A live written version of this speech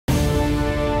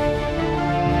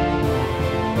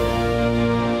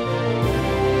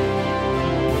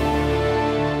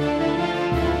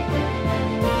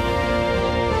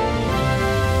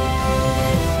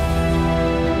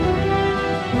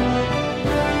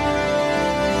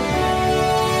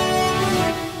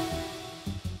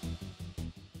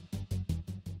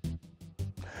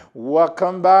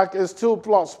Welcome back. It's still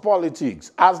plus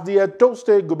politics. As the Edo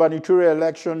State gubernatorial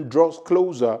election draws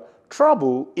closer,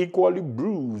 trouble equally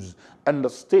brews in the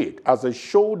state as a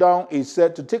showdown is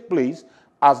set to take place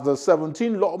as the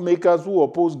 17 lawmakers who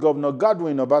oppose Governor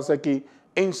Godwin Obaseki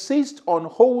insist on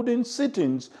holding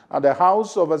sittings at the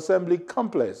House of Assembly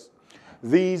complex.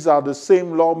 These are the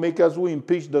same lawmakers who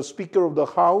impeached the Speaker of the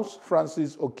House,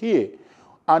 Francis Okiye,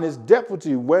 and his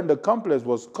deputy when the complex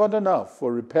was cordoned off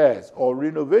for repairs or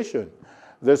renovation.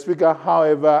 The Speaker,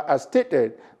 however, has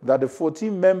stated that the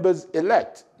 14 members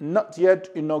elect, not yet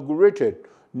inaugurated,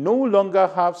 no longer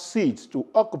have seats to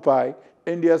occupy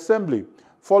in the Assembly,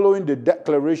 following the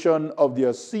declaration of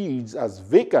their seats as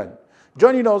vacant.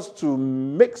 Joining us to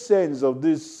make sense of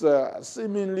this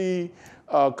seemingly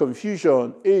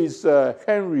confusion is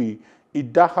Henry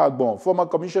Idahagbon, former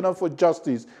Commissioner for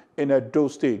Justice in Edo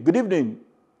State. Good evening.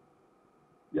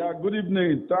 Yeah, good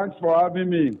evening. Thanks for having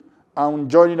me.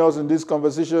 And joining us in this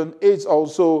conversation is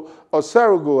also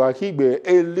Oserugo Ahigbe,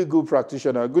 a legal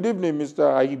practitioner. Good evening,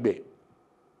 Mr. Ahigbe.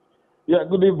 Yeah,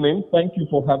 good evening. Thank you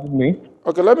for having me.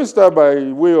 Okay, let me start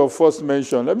by way of first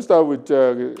mention. Let me start with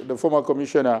the former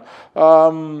commissioner.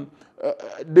 The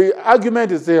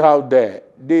argument is still out there.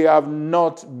 They have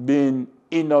not been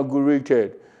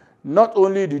inaugurated. Not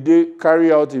only did they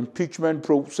carry out impeachment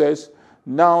process,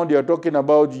 now they are talking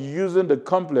about using the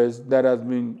complex that has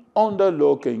been under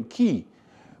lock and key.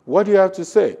 What do you have to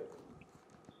say?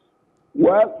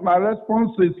 Well, my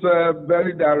response is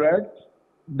very direct.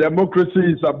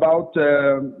 Democracy is about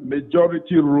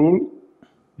majority rule.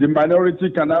 The minority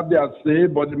can have their say,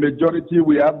 but the majority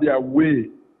will have their way.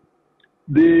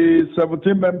 The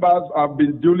 17 members have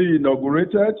been duly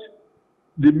inaugurated.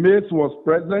 The mayor was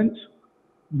present.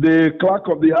 The clerk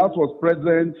of the house was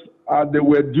present, and they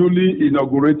were duly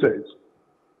inaugurated.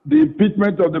 The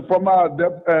impeachment of the former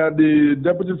the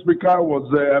deputy speaker was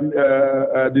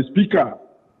the speaker.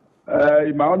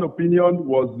 In my own opinion,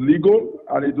 was legal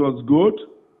and it was good.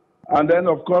 And then,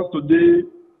 of course, today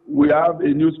we have a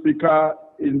new speaker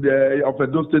in the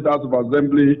Edo State House of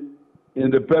Assembly in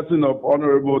the person of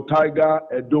Honorable Tiger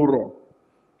Edoro.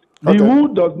 The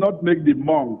who does not make the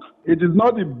monk. It is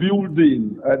not the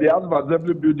building, the House of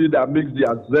Assembly building, that makes the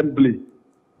assembly.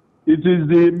 It is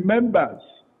the members.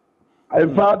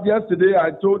 In fact, yesterday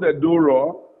I told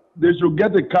Edoro they should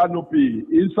get a canopy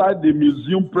inside the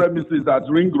museum premises at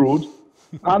Ring Road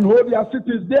and hold their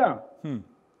cities there.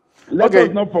 Let us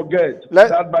not forget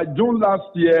that by June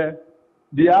last year,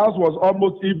 the House was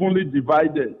almost evenly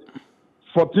divided,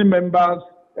 14 members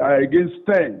against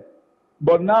 10.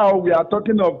 But now we are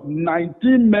talking of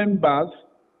 19 members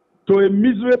to a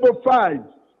miserable 5.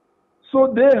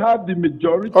 So they have the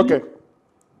majority. Okay.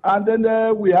 And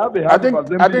then we have a House of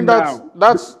Assembly now.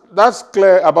 That's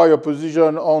clear about your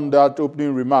position on that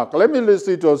opening remark. Let me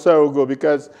listen to Oserugo,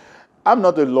 because I'm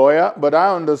not a lawyer, but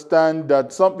I understand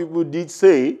that some people did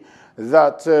say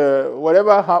that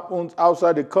whatever happens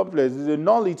outside the complex is a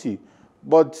nullity.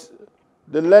 But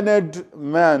the learned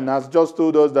man has just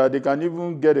told us that they can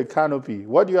even get a canopy.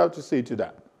 What do you have to say to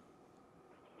that?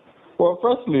 Well,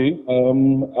 firstly,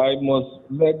 I must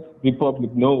let the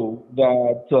public know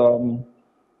that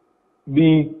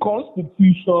the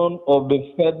Constitution of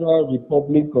the Federal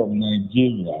Republic of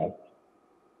Nigeria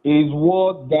is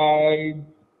what guides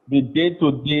the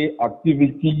day-to-day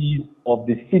activities of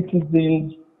the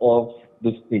citizens of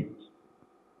the state.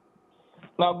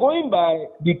 Now, going by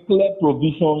the clear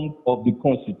provisions of the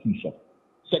Constitution,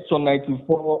 Section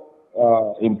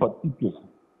 94 in particular,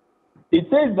 it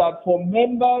says that for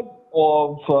members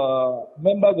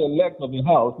elect of the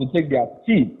House to take their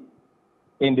seat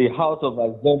in the House of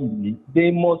Assembly,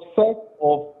 they must first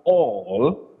of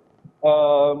all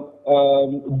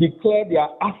declare their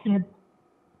assets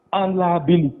and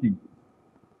liabilities.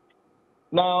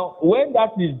 Now, when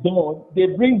that is done, they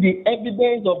bring the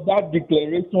evidence of that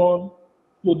declaration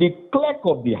to the clerk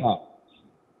of the House.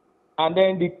 And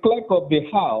then the clerk of the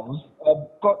House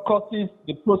causes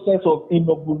the process of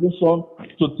inauguration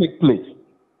to take place.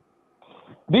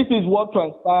 This is what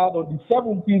transpired on the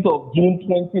 17th of June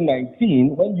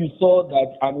 2019 when you saw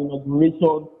that an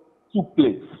inauguration took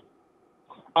place.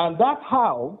 And that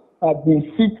House has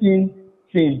been sitting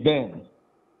since then.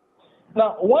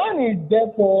 Now, one is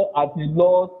therefore at a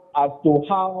loss as to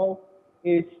how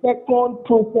a second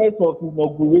process of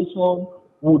inauguration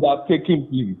would have taken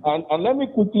place. And let me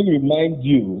quickly remind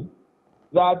you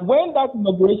that when that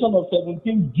inauguration of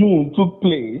 17th June took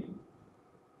place,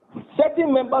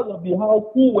 certain members of the House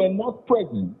who were not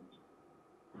present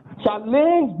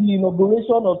challenged the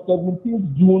inauguration of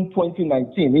 17th June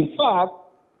 2019. In fact,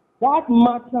 that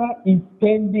matter is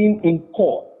pending in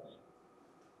court.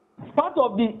 part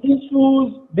of the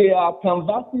issues they are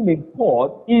canvassing in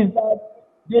court is that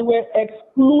they were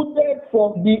excluded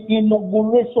from the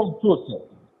inauguration process.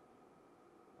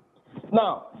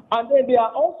 Now, and then they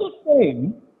are also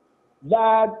saying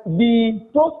that the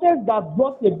process that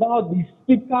brought about the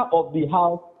Speaker of the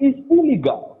House is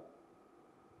illegal.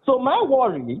 So my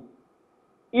worry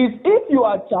is if you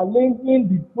are challenging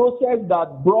the process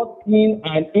that brought in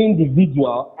an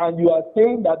individual and you are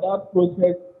saying that that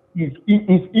process is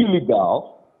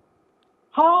illegal,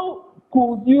 how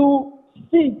could you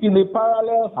sit in a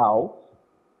parallel house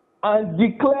and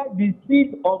declare the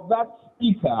seat of that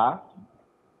speaker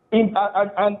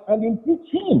and impeach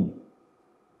him?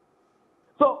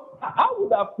 So I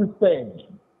would have preferred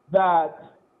that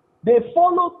they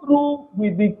follow through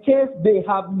with the case they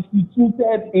have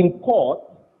instituted in court,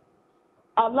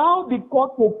 allow the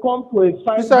court to come to a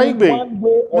finding one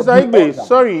way or the other.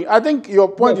 Sorry, I think your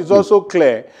point is also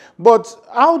clear. But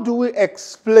how do we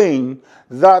explain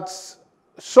that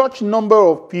such number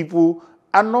of people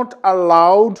are not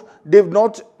allowed, they've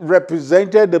not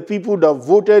represented the people that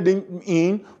voted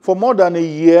in for more than a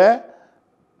year?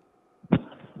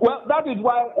 Well, that is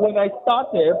why when I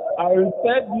started, I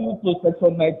referred you to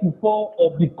Section 94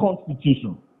 of the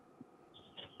Constitution.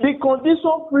 The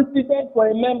condition precedent for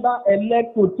a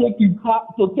member-elect to take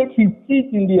his seat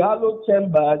in the hallowed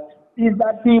chambers is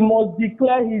that he must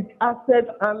declare his assets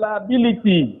and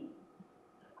liabilities.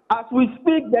 As we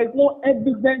speak, there is no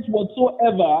evidence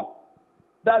whatsoever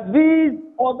that these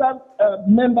other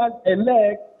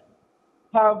members-elect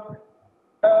have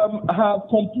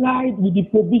complied with the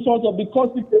provisions of the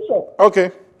Constitution.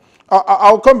 Okay.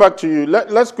 I'll come back to you.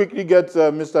 Let's quickly get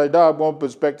Mr. Idahagbon's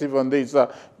perspective on this.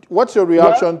 What's your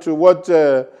reaction to what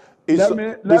the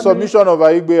submission of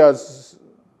Aigbe as?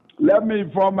 Let me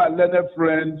inform my learned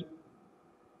friend,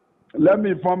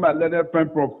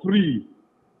 Prof. Free,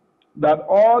 that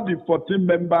all the 14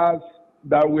 members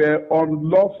that were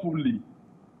unlawfully,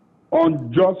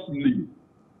 unjustly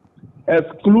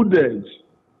excluded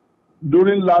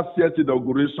during last year's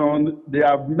inauguration, they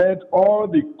have met all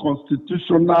the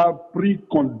constitutional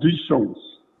preconditions.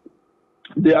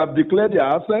 They have declared their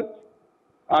assets,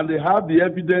 and they have the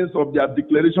evidence of their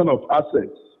declaration of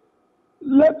assets.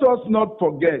 Let us not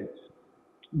forget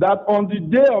that on the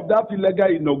day of that illegal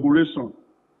inauguration,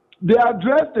 they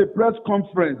addressed a press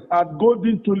conference at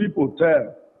Golden Tulip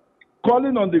Hotel,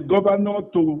 calling on the governor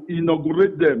to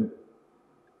inaugurate them.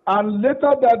 And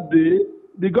later that day,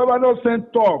 the governor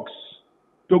sent talks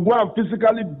to go and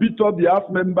physically beat up the House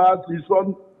members.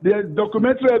 There's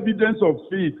documentary evidence of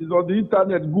it. It's on the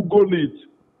internet, Google it.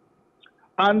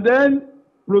 And then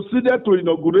proceeded to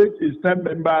inaugurate his 10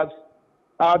 members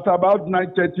at about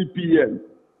 9:30 p.m.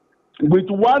 with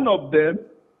one of them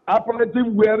apparently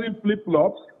wearing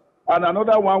flip-flops and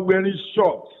another one wearing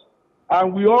shorts.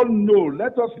 And we all know,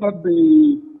 let us not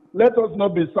be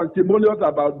sanctimonious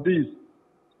about this,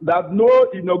 that no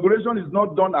inauguration is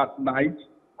not done at night,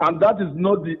 and that is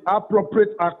not the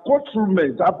appropriate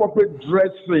accoutrement, appropriate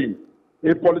dressing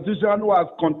a politician who has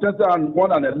contested and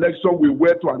won an election will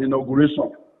wear to an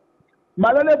inauguration.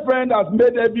 My learned friend has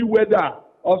made heavy weather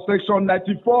of Section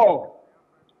 94.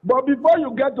 But before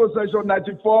you get to Section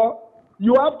 94,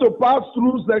 you have to pass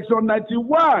through Section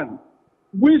 91,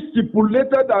 which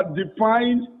stipulated and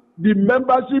defined the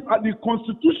membership and the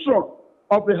constitution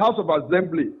of the House of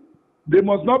Assembly. They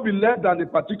must not be less than a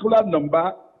particular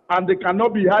number, and they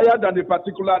cannot be higher than a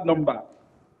particular number.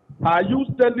 Are you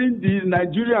telling the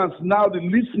Nigerians now, the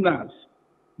listeners,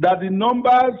 that the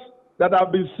numbers that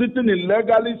have been sitting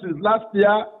illegally since last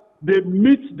year, they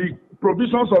meet the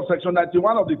provisions of Section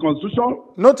 91 of the Constitution?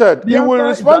 Noted. You will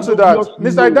respond to that.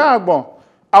 Mr. Idahagbon,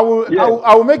 I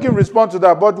will make you respond to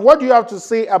that. But what do you have to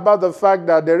say about the fact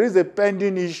that there is a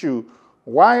pending issue?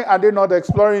 Why are they not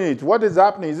exploring it? What is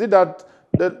happening? Is it that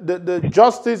the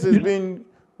justice is being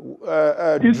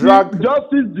dragged?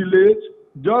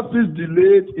 Justice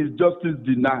delayed is justice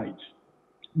denied.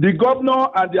 The governor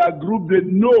and their group, they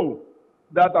know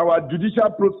that our judicial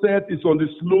process is on the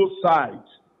slow side.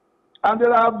 And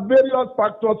there are various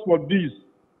factors for this.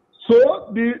 So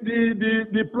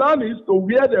the plan is to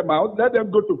wear them out, let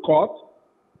them go to court.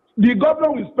 The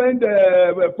governor will spend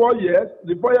 4 years.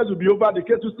 The 4 years will be over. The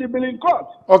case will still be in court.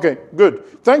 Okay, good.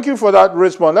 Thank you for that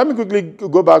response. Let me quickly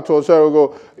go back to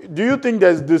Oserogo. Do you think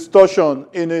there's distortion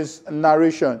in his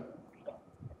narration?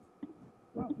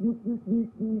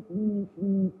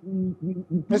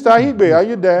 Mr. Aigbe, are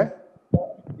you there?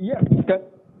 Yes.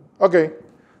 Okay.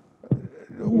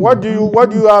 What do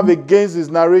you have against his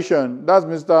narration? That's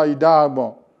Mr.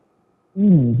 Idahagbon.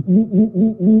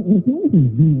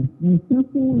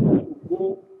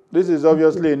 This is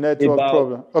obviously a network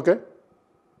problem. Okay.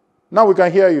 Now we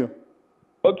can hear you.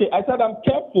 Okay, I said I'm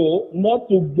careful not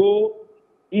to go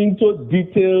into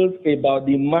details about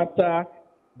the matter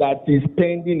that is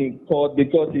pending in court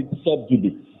because it's sub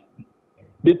judice.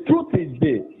 The truth is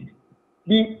this.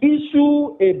 The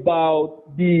issue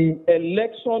about the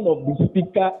election of the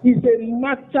speaker is a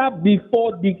matter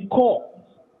before the court.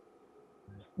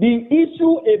 The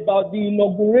issue about the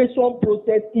inauguration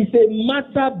process is a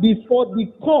matter before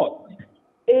the court.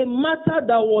 A matter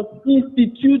that was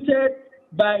instituted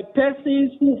by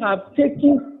persons who have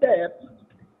taken steps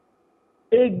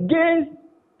against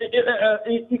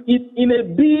in a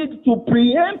bid to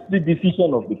preempt the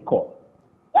decision of the court.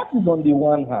 That is on the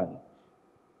one hand.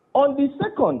 On the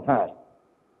second hand,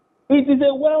 it is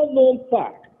a well-known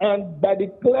fact, and by the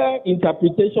clear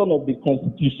interpretation of the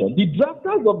Constitution, the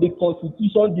drafters of the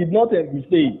Constitution did not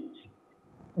envisage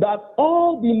that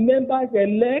all the members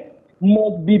elect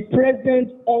must be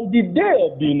present on the day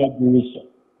of the inauguration.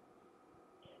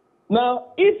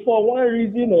 Now, if for one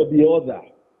reason or the other,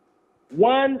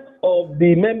 one of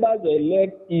the members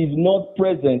elect is not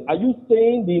present, are you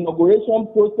saying the inauguration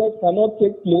process cannot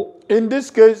take place? In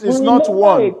this case, it's not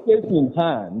one. A case in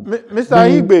hand. Mr.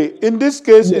 Igbe, in this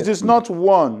case, yes, it is not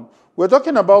one. We're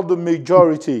talking about the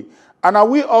majority. And are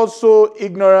we also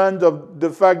ignorant of the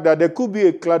fact that there could be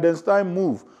a clandestine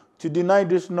move to deny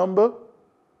this number?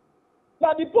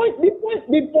 Now, the point is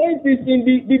in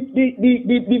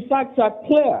the facts are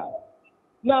clear.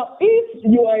 Now, if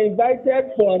you are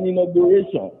invited for an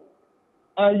inauguration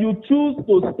and you choose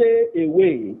to stay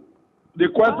away, the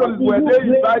question is, were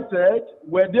they invited?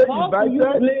 How do you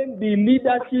blame the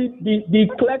leadership, the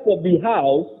clerk of the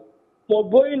house, for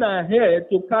going ahead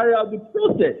to carry out the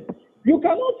process? You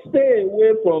cannot stay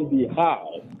away from the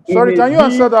house. Sorry, can you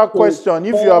answer that question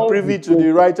if you are privy to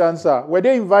the right answer? Were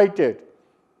they invited?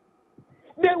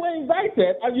 They were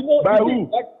invited, and you know, by who?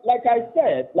 Like I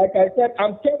said,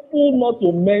 I'm careful not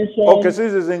to mention. Okay,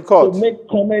 since it's in court, to make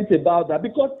comments about that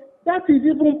because that is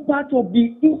even part of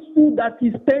the issue that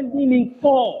is pending in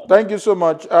court. Thank you so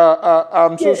much.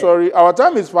 I'm so sorry. Our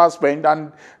time is fast spent,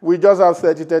 and we just have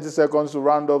 30 seconds to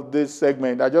round up this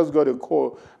segment. I just got a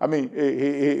call. I mean,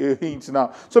 a hint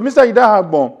now. So, Mr.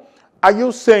 Idahagbon, are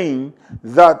you saying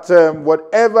that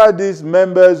whatever these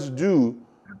members do,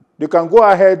 they can go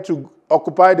ahead to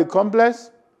occupy the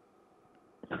complex?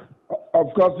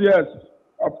 Of course, yes.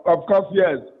 Of course,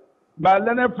 yes. My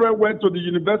learned friend went to the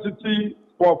university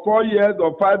for 4 years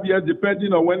or 5 years,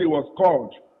 depending on when he was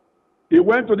called. He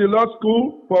went to the law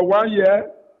school for 1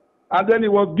 year, and then he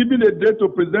was given a date to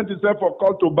present himself for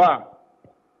call to bar.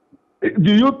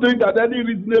 Do you think that any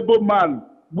reasonable man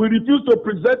will refuse to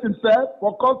present himself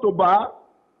for call to bar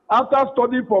after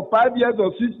studying for 5 years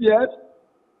or 6 years?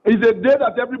 It's a day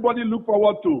that everybody look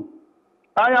forward to.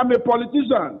 I am a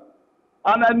politician,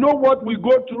 and I know what we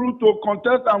go through to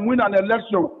contest and win an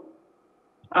election.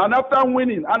 And after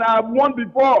winning, and I have won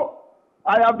before,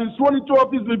 I have been sworn into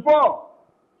office before.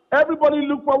 Everybody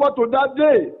look forward to that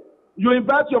day. You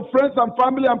invite your friends and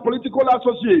family and political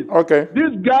associates. Okay.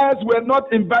 These guys were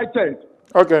not invited.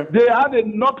 Okay. They had a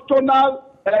nocturnal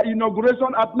inauguration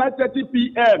at 9:30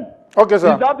 p.m. Okay,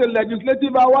 sir. Is that the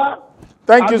legislative hour?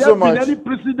 Thank you so much. Has there been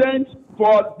any precedent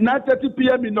for 9:30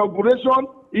 p.m. inauguration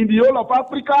in the whole of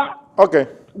Africa? Okay.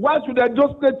 Why should I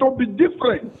just say to be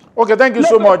different? Okay, thank you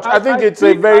so much. I think it's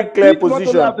a very clear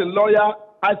position. Not only as a lawyer,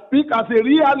 I speak as a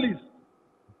realist.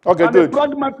 Okay, and good. a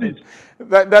pragmatist.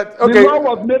 Okay. The law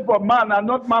was made for man and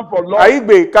not man for law.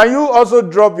 Aigbe, can you also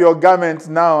drop your garments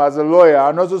now as a lawyer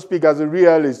and also speak as a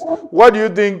realist? What do you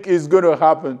think is going to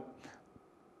happen?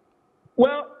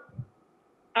 Well,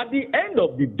 at the end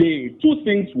of the day, two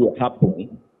things will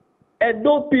happen. And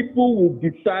those people will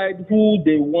decide who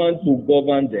they want to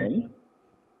govern them.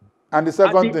 And the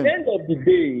second thing, at the end of the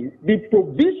day, the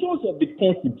provisions of the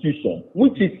Constitution,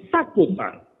 which is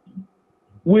sacrosanct,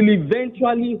 will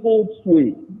eventually hold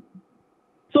sway.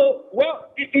 So, well,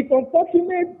 it's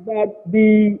unfortunate that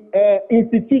the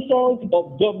institutions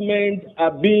of government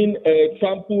are being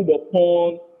trampled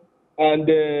upon, and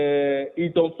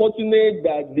it's unfortunate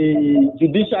that the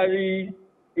judiciary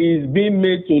is being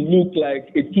made to look like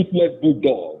a toothless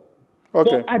bulldog.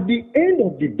 okay. But at the end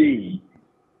of the day,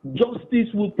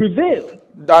 justice will prevail.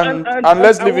 And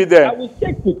let's leave it there. I will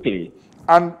say quickly.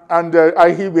 And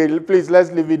Aigbe, please,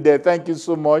 let's leave it there. Thank you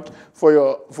so much for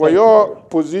your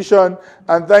position,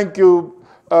 and thank you,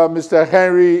 Mr.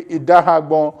 Henry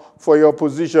Idahagbon, for your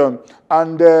position.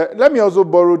 And let me also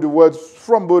borrow the words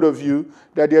from both of you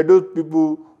that there are those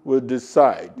people will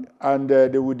decide, and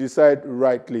they will decide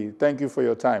rightly. Thank you for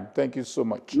your time. Thank you so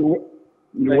much. You're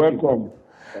welcome.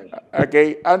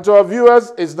 Okay, and to our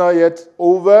viewers, it's not yet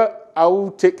over. I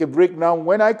will take a break now.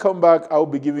 When I come back, I will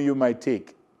be giving you my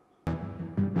take.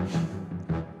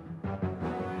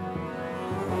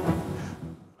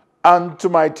 And to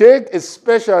my take,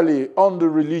 especially on the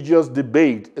religious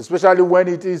debate, especially when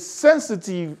it is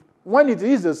sensitive, when it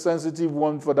is a sensitive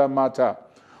one for that matter.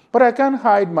 But I can't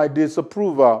hide my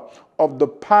disapproval of the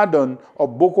pardon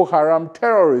of Boko Haram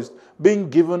terrorists being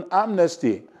given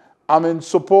amnesty. I'm in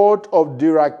support of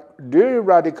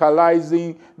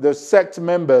de-radicalizing the sect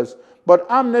members, but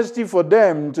amnesty for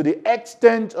them to the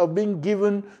extent of being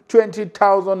given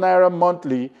 20,000 naira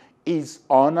monthly is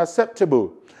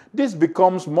unacceptable. This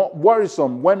becomes more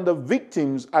worrisome when the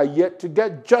victims are yet to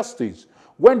get justice,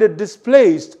 when the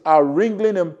displaced are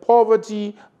wrangling in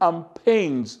poverty and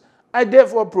pains. I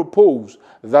therefore propose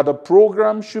that the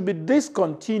program should be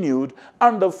discontinued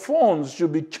and the funds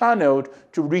should be channeled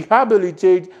to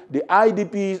rehabilitate the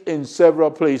IDPs in several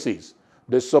places.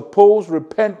 The supposed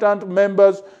repentant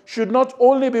members should not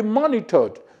only be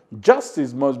monitored,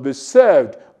 justice must be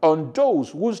served on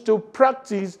those who still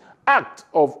practice acts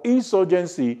of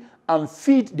insurgency and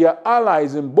feed their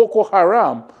allies in Boko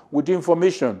Haram with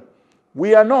information.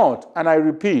 We are not, and I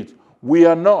repeat, we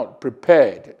are not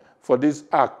prepared for this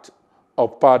act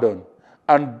of pardon.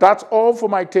 And that's all for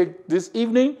my take this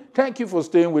evening. Thank you for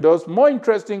staying with us. More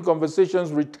interesting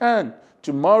conversations return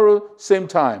tomorrow, same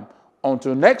time.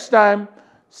 Until next time,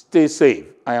 stay safe.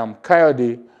 I am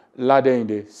Kayode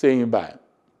Ladeinde saying bye.